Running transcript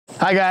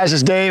Hi guys,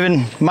 it's Dave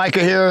and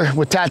Micah here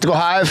with Tactical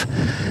Hyve.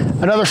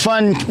 Another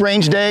fun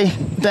range day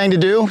thing to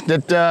do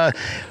that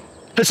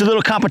puts a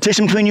little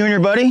competition between you and your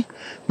buddy,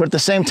 but at the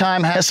same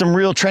time has some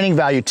real training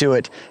value to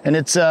it. And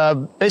it's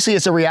basically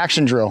it's a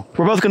reaction drill.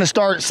 We're both gonna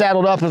start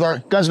saddled up with our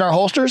guns in our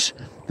holsters.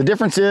 The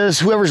difference is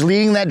whoever's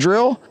leading that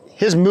drill,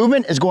 his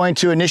movement is going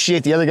to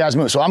initiate the other guy's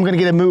move. So I'm gonna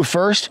get a move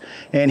first,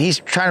 and he's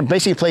trying to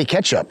basically play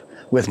catch up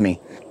with me.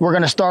 We're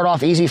gonna start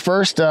off easy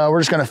first. We're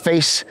just gonna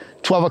face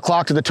 12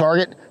 o'clock to the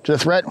target, to the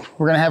threat.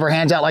 We're gonna have our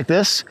hands out like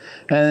this.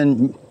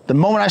 And the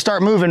moment I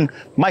start moving,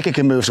 Micah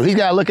can move. So he's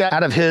gotta look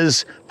out of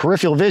his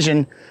peripheral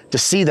vision to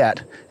see that.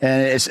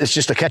 And it's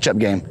just a catch-up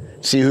game.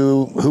 See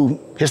who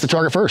hits the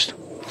target first.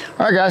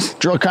 All right guys,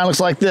 drill kind of looks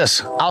like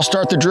this. I'll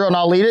start the drill and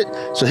I'll lead it.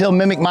 So he'll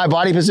mimic my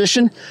body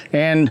position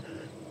and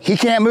he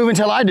can't move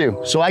until I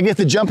do. So I get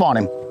the jump on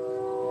him.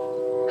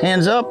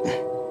 Hands up.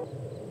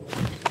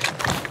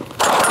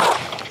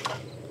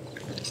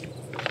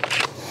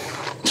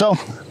 So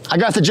I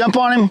got the jump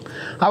on him.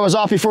 I was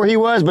off before he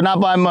was, but not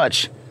by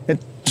much.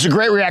 It's a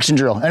great reaction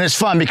drill, and it's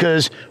fun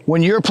because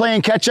when you're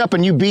playing catch up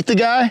and you beat the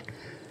guy,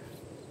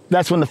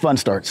 that's when the fun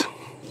starts. All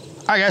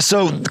right guys,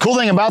 so the cool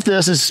thing about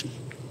this is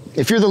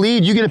if you're the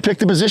lead, you get to pick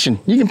the position.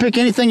 You can pick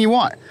anything you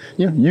want.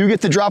 You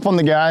get the drop on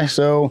the guy,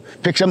 so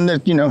pick something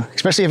that,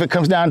 especially if it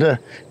comes down to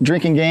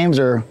drinking games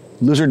or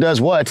loser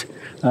does what,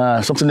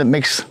 something that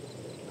makes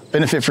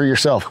benefit for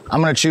yourself.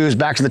 I'm gonna choose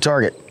back to the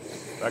target.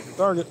 Back to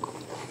target.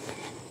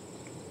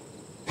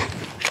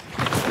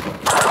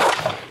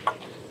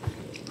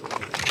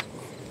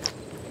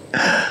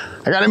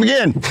 I got him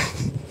again.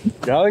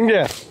 Got him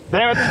again.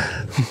 Damn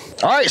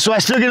it. All right, so I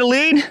still get a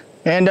lead,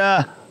 and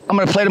I'm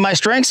gonna play to my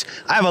strengths.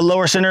 I have a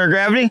lower center of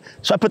gravity,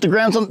 so I put the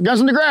guns on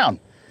the ground.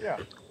 Yeah.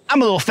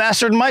 I'm a little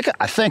faster than Micah.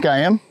 I think I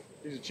am.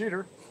 He's a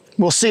cheater.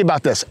 We'll see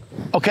about this.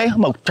 Okay,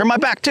 I'm gonna turn my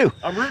back too.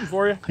 I'm rooting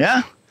for you.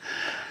 Yeah?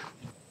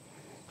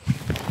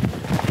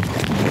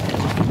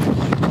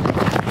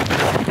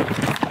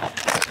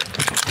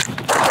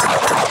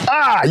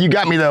 Ah, you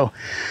got me though.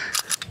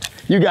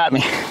 You got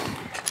me.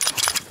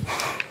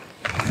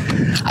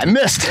 I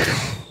missed.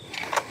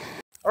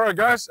 All right,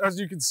 guys, as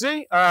you can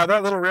see,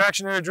 that little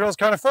reactionary drill is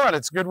kind of fun.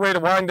 It's a good way to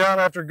wind down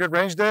after a good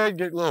range day,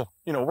 get a little,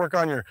 work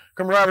on your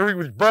camaraderie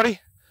with your buddy.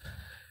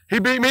 He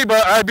beat me,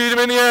 but I beat him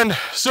in the end.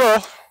 So,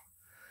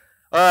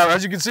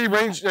 as you can see,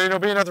 range,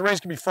 being at the range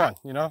can be fun,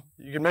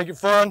 You can make it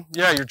fun.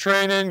 Yeah, you're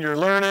training, you're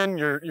learning,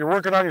 you're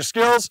working on your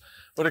skills,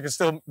 but it can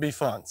still be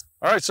fun.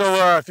 All right,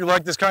 so if you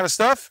like this kind of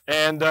stuff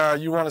and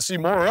you want to see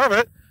more of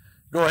it,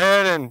 go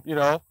ahead and,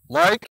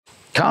 like,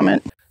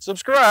 comment,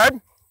 subscribe,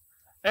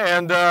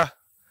 and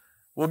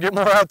we'll get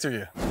more out to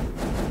you.